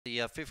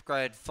The fifth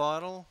grade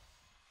final.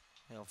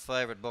 Our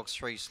favourite box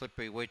 3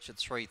 Slippery Witch at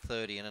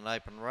 3:30 in an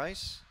open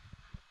race.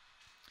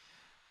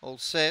 All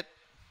set.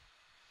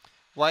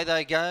 Away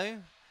they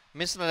go.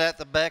 Missing it at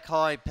the back,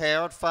 high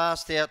powered.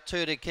 Fast out,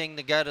 2 to King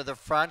to go to the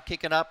front.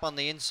 Kicking up on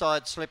the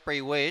inside,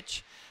 Slippery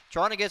Witch.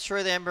 Trying to get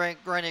through the Amber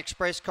Green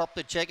Express, cop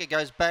the check. It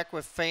goes back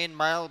with Fan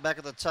Mail, back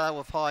at the tail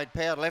with High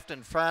Powered, left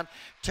in front.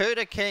 2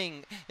 to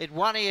King. It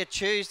won here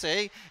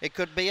Tuesday. It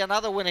could be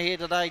another winner here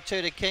today,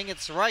 2 to King.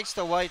 It's raced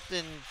the weight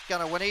and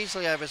going to win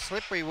easily over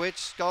Slippery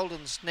Witch,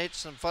 Golden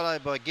Snitch, and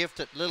followed by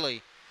Gifted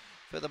Lily.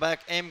 For the back,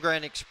 Amber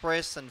Green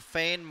Express and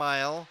Fan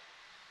Mail.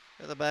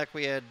 For the back,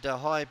 we had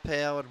High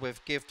Powered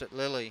with Gifted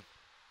Lily.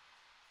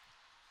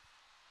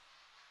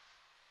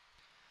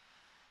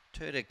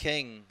 2 to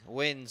King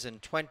wins in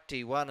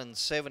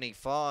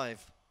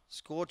 21.75.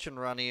 Scorching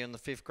run here in the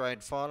fifth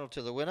grade final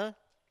to the winner.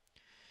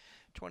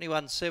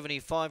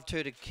 21.75,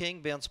 2 to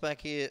King. Bounce back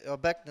here,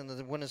 back in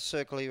the winner's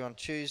circle here on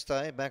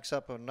Tuesday. Backs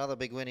up another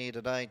big win here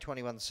today.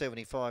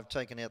 21.75,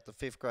 taking out the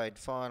fifth grade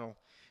final.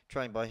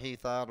 Trained by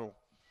Heath Ardle.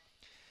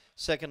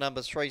 Second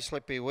number 3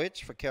 Slippery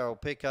Witch for Carol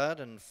Pickard,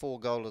 and 4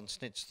 Golden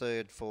Snitch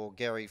third for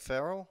Gary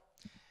Farrell.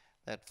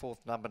 That fourth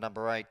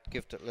number 8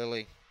 Gifted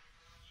Lily.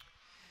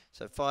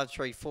 So 5,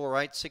 3,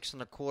 4, 8, 6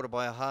 1/4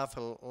 by a half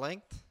a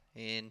length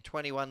in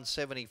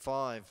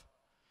 21.75,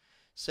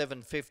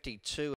 7.52.